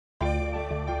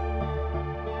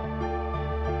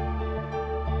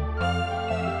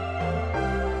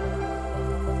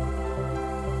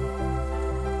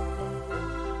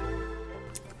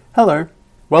Hello,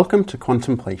 welcome to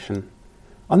Quantumplation.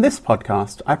 On this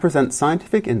podcast, I present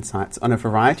scientific insights on a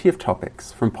variety of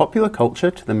topics, from popular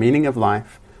culture to the meaning of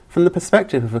life, from the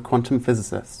perspective of a quantum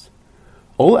physicist.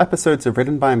 All episodes are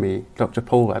written by me, Dr.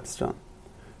 Paul Webster.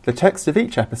 The text of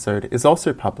each episode is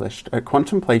also published at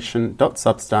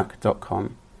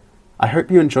quantumplation.substack.com. I hope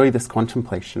you enjoy this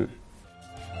contemplation.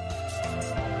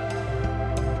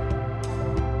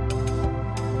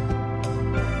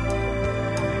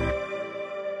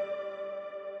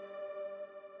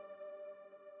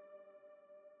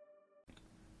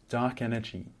 Dark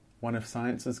energy, one of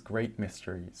science's great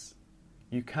mysteries.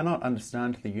 You cannot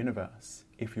understand the universe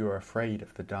if you are afraid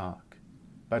of the dark,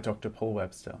 by Dr. Paul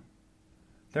Webster.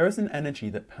 There is an energy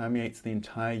that permeates the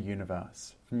entire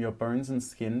universe, from your bones and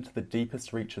skin to the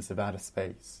deepest reaches of outer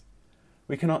space.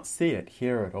 We cannot see it,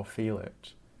 hear it, or feel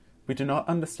it. We do not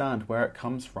understand where it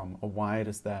comes from or why it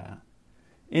is there.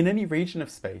 In any region of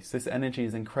space, this energy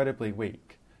is incredibly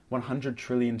weak, 100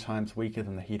 trillion times weaker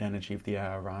than the heat energy of the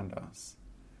air around us.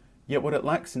 Yet what it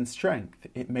lacks in strength,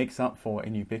 it makes up for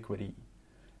in ubiquity.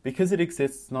 Because it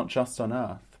exists not just on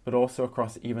Earth, but also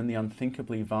across even the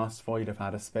unthinkably vast void of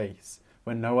outer space,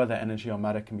 where no other energy or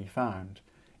matter can be found,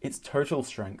 its total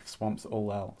strength swamps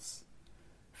all else.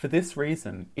 For this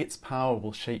reason, its power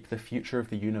will shape the future of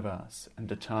the universe and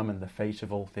determine the fate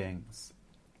of all things.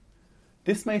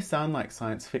 This may sound like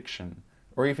science fiction,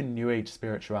 or even New Age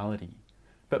spirituality,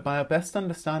 but by our best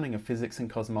understanding of physics and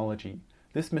cosmology,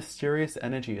 this mysterious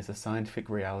energy is a scientific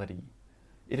reality.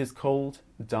 It is called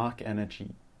dark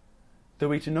energy. Though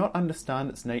we do not understand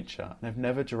its nature and have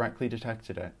never directly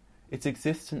detected it, its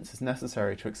existence is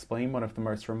necessary to explain one of the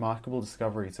most remarkable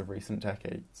discoveries of recent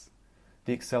decades: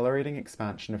 the accelerating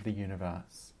expansion of the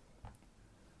universe.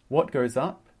 What goes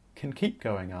up can keep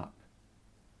going up.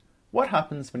 What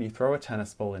happens when you throw a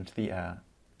tennis ball into the air?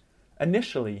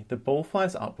 Initially, the ball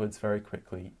flies upwards very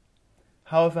quickly.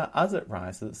 However, as it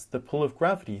rises, the pull of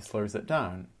gravity slows it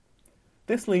down.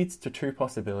 This leads to two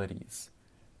possibilities.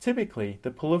 Typically,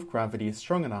 the pull of gravity is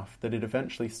strong enough that it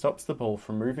eventually stops the ball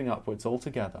from moving upwards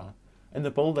altogether, and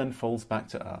the ball then falls back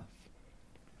to Earth.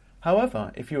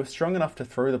 However, if you are strong enough to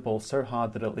throw the ball so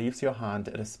hard that it leaves your hand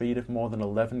at a speed of more than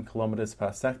 11 kilometers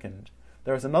per second,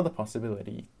 there is another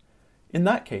possibility. In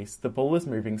that case, the ball is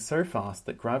moving so fast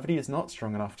that gravity is not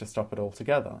strong enough to stop it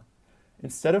altogether.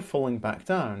 Instead of falling back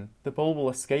down, the ball will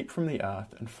escape from the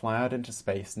Earth and fly out into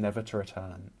space, never to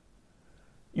return.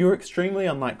 You are extremely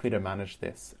unlikely to manage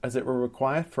this, as it will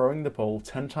require throwing the ball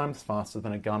 10 times faster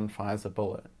than a gun fires a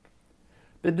bullet.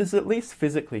 But it is at least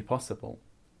physically possible.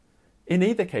 In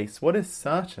either case, what is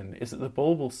certain is that the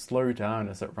ball will slow down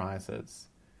as it rises.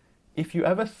 If you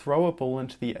ever throw a ball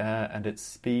into the air and it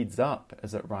speeds up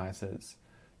as it rises,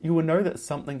 you will know that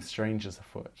something strange is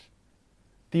afoot.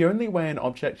 The only way an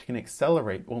object can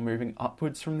accelerate while moving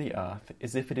upwards from the Earth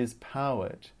is if it is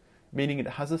powered, meaning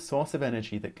it has a source of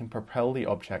energy that can propel the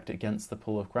object against the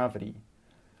pull of gravity.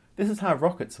 This is how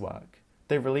rockets work.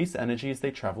 They release energy as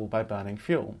they travel by burning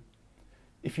fuel.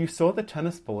 If you saw the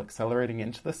tennis ball accelerating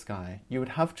into the sky, you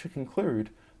would have to conclude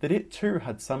that it too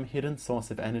had some hidden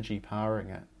source of energy powering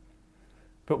it.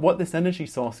 But what this energy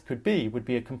source could be would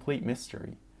be a complete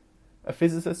mystery. A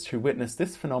physicist who witnessed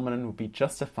this phenomenon would be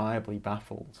justifiably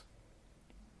baffled.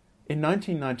 In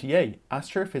 1998,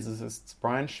 astrophysicists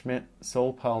Brian Schmidt,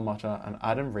 Saul Perlmutter, and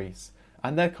Adam Rees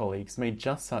and their colleagues made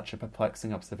just such a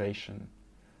perplexing observation.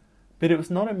 But it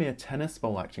was not a mere tennis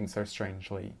ball acting so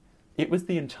strangely. It was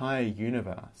the entire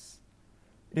universe.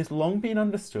 It has long been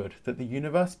understood that the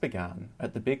universe began,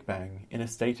 at the Big Bang, in a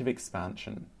state of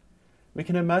expansion. We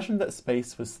can imagine that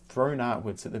space was thrown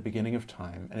outwards at the beginning of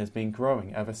time and has been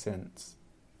growing ever since.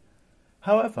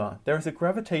 However, there is a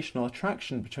gravitational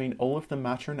attraction between all of the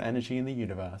matter and energy in the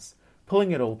universe,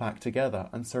 pulling it all back together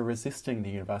and so resisting the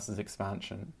universe's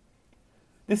expansion.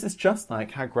 This is just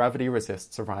like how gravity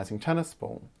resists a rising tennis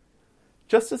ball.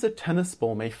 Just as a tennis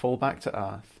ball may fall back to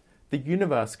Earth, the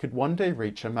universe could one day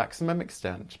reach a maximum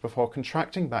extent before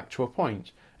contracting back to a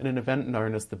point in an event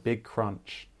known as the Big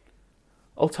Crunch.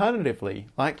 Alternatively,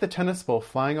 like the tennis ball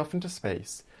flying off into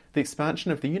space, the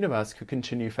expansion of the universe could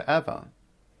continue forever.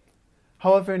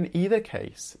 However, in either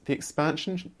case, the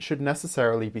expansion should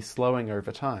necessarily be slowing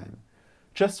over time,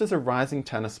 just as a rising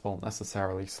tennis ball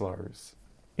necessarily slows.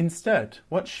 Instead,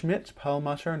 what Schmidt,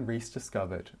 Perlmutter, and Rees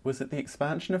discovered was that the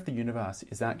expansion of the universe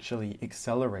is actually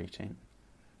accelerating.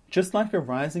 Just like a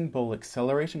rising ball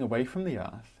accelerating away from the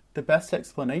Earth, the best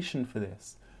explanation for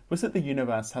this was that the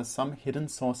universe has some hidden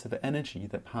source of energy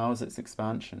that powers its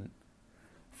expansion.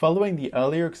 Following the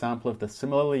earlier example of the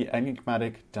similarly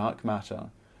enigmatic dark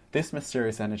matter, this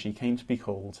mysterious energy came to be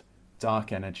called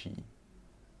dark energy.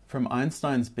 From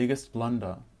Einstein's biggest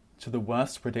blunder to the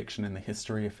worst prediction in the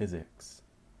history of physics.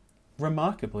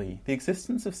 Remarkably, the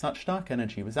existence of such dark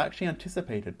energy was actually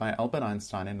anticipated by Albert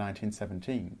Einstein in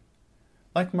 1917.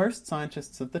 Like most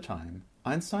scientists of the time,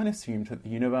 Einstein assumed that the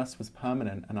universe was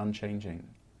permanent and unchanging.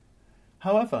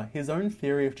 However, his own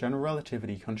theory of general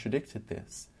relativity contradicted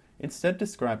this, instead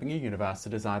describing a universe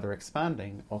that is either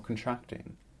expanding or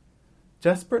contracting.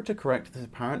 Desperate to correct this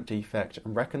apparent defect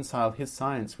and reconcile his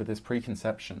science with his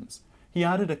preconceptions, he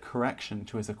added a correction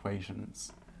to his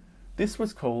equations. This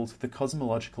was called the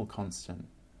cosmological constant.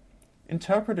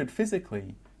 Interpreted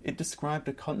physically, it described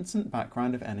a constant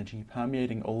background of energy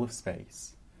permeating all of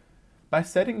space. By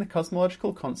setting the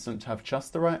cosmological constant to have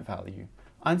just the right value,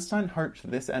 Einstein hoped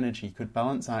that this energy could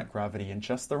balance out gravity in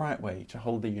just the right way to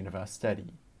hold the universe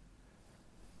steady.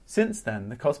 Since then,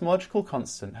 the cosmological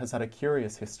constant has had a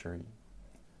curious history.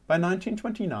 By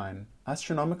 1929,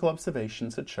 astronomical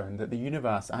observations had shown that the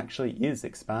universe actually is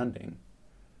expanding.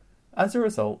 As a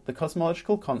result, the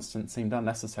cosmological constant seemed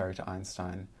unnecessary to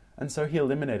Einstein, and so he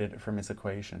eliminated it from his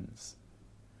equations.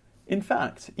 In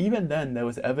fact, even then there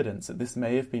was evidence that this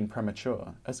may have been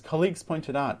premature, as colleagues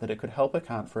pointed out that it could help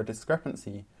account for a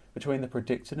discrepancy between the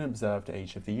predicted and observed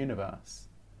age of the universe.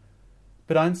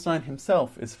 But Einstein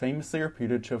himself is famously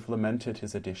reputed to have lamented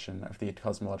his addition of the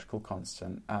cosmological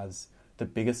constant as the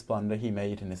biggest blunder he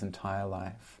made in his entire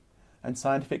life, and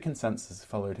scientific consensus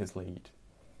followed his lead.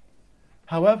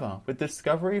 However, with the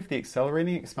discovery of the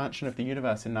accelerating expansion of the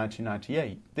universe in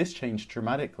 1998, this changed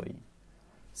dramatically.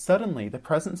 Suddenly, the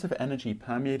presence of energy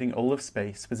permeating all of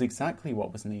space was exactly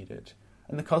what was needed,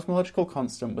 and the cosmological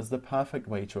constant was the perfect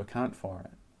way to account for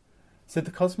it. So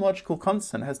the cosmological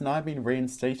constant has now been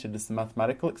reinstated as the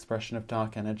mathematical expression of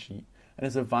dark energy, and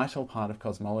is a vital part of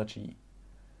cosmology.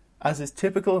 As is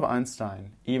typical of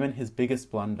Einstein, even his biggest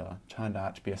blunder turned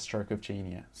out to be a stroke of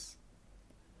genius.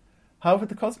 However,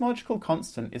 the cosmological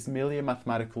constant is merely a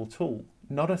mathematical tool,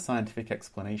 not a scientific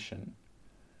explanation.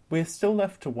 We are still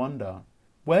left to wonder,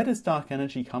 where does dark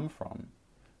energy come from?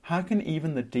 How can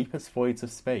even the deepest voids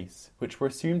of space, which were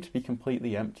assumed to be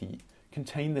completely empty,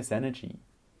 contain this energy?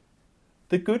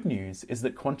 The good news is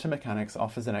that quantum mechanics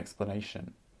offers an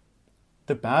explanation.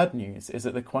 The bad news is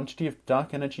that the quantity of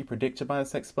dark energy predicted by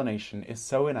this explanation is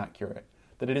so inaccurate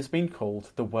that it has been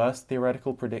called the worst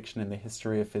theoretical prediction in the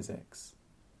history of physics.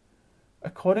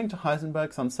 According to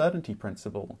Heisenberg's uncertainty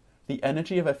principle, the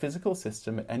energy of a physical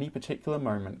system at any particular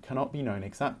moment cannot be known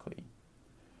exactly.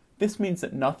 This means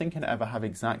that nothing can ever have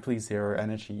exactly zero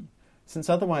energy, since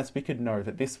otherwise we could know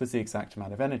that this was the exact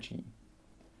amount of energy.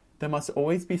 There must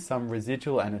always be some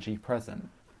residual energy present.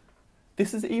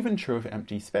 This is even true of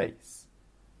empty space.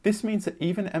 This means that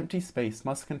even empty space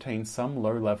must contain some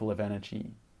low level of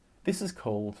energy. This is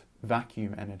called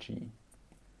vacuum energy.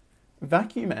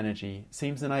 Vacuum energy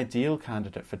seems an ideal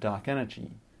candidate for dark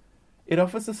energy. It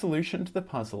offers a solution to the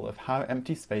puzzle of how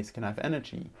empty space can have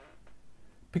energy.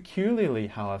 Peculiarly,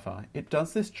 however, it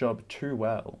does this job too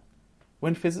well.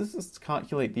 When physicists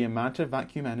calculate the amount of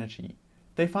vacuum energy,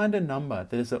 they find a number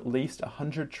that is at least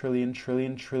 100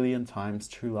 trillion times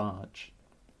too large.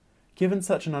 Given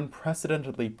such an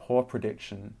unprecedentedly poor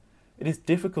prediction, it is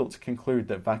difficult to conclude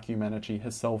that vacuum energy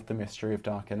has solved the mystery of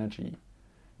dark energy.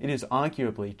 It has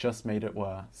arguably just made it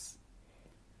worse.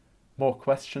 More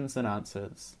questions than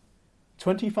answers.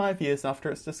 25 years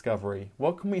after its discovery,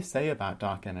 what can we say about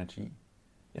dark energy?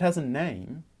 It has a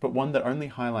name, but one that only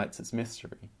highlights its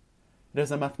mystery. It has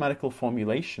a mathematical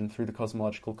formulation through the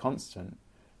cosmological constant,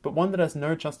 but one that has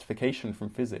no justification from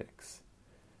physics.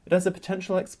 It has a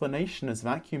potential explanation as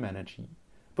vacuum energy,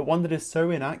 but one that is so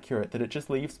inaccurate that it just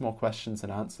leaves more questions than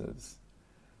answers.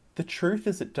 The truth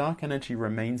is that dark energy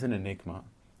remains an enigma.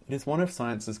 It is one of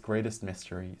science's greatest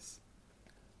mysteries.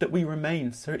 That we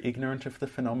remain so ignorant of the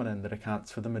phenomenon that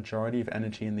accounts for the majority of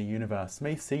energy in the universe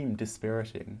may seem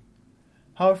dispiriting.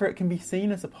 However, it can be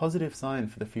seen as a positive sign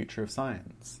for the future of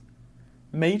science.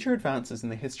 Major advances in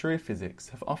the history of physics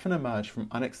have often emerged from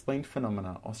unexplained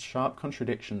phenomena or sharp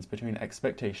contradictions between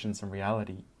expectations and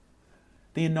reality.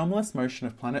 The anomalous motion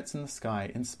of planets in the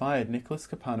sky inspired Nicholas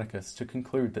Copernicus to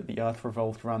conclude that the Earth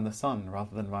revolved around the Sun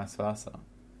rather than vice versa.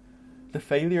 The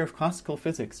failure of classical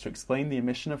physics to explain the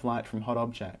emission of light from hot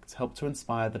objects helped to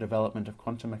inspire the development of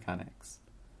quantum mechanics.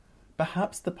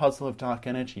 Perhaps the puzzle of dark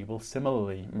energy will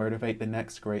similarly motivate the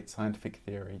next great scientific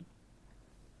theory.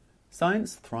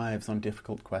 Science thrives on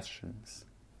difficult questions.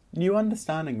 New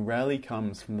understanding rarely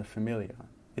comes from the familiar.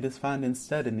 It is found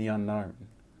instead in the unknown.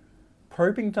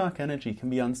 Probing dark energy can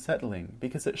be unsettling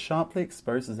because it sharply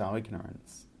exposes our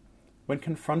ignorance. When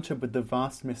confronted with the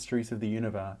vast mysteries of the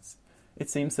universe, it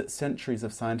seems that centuries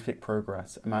of scientific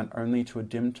progress amount only to a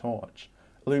dim torch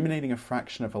illuminating a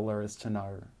fraction of all there is to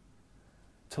know.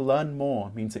 To learn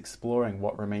more means exploring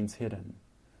what remains hidden.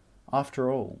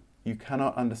 After all, you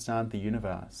cannot understand the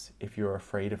universe if you are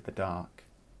afraid of the dark.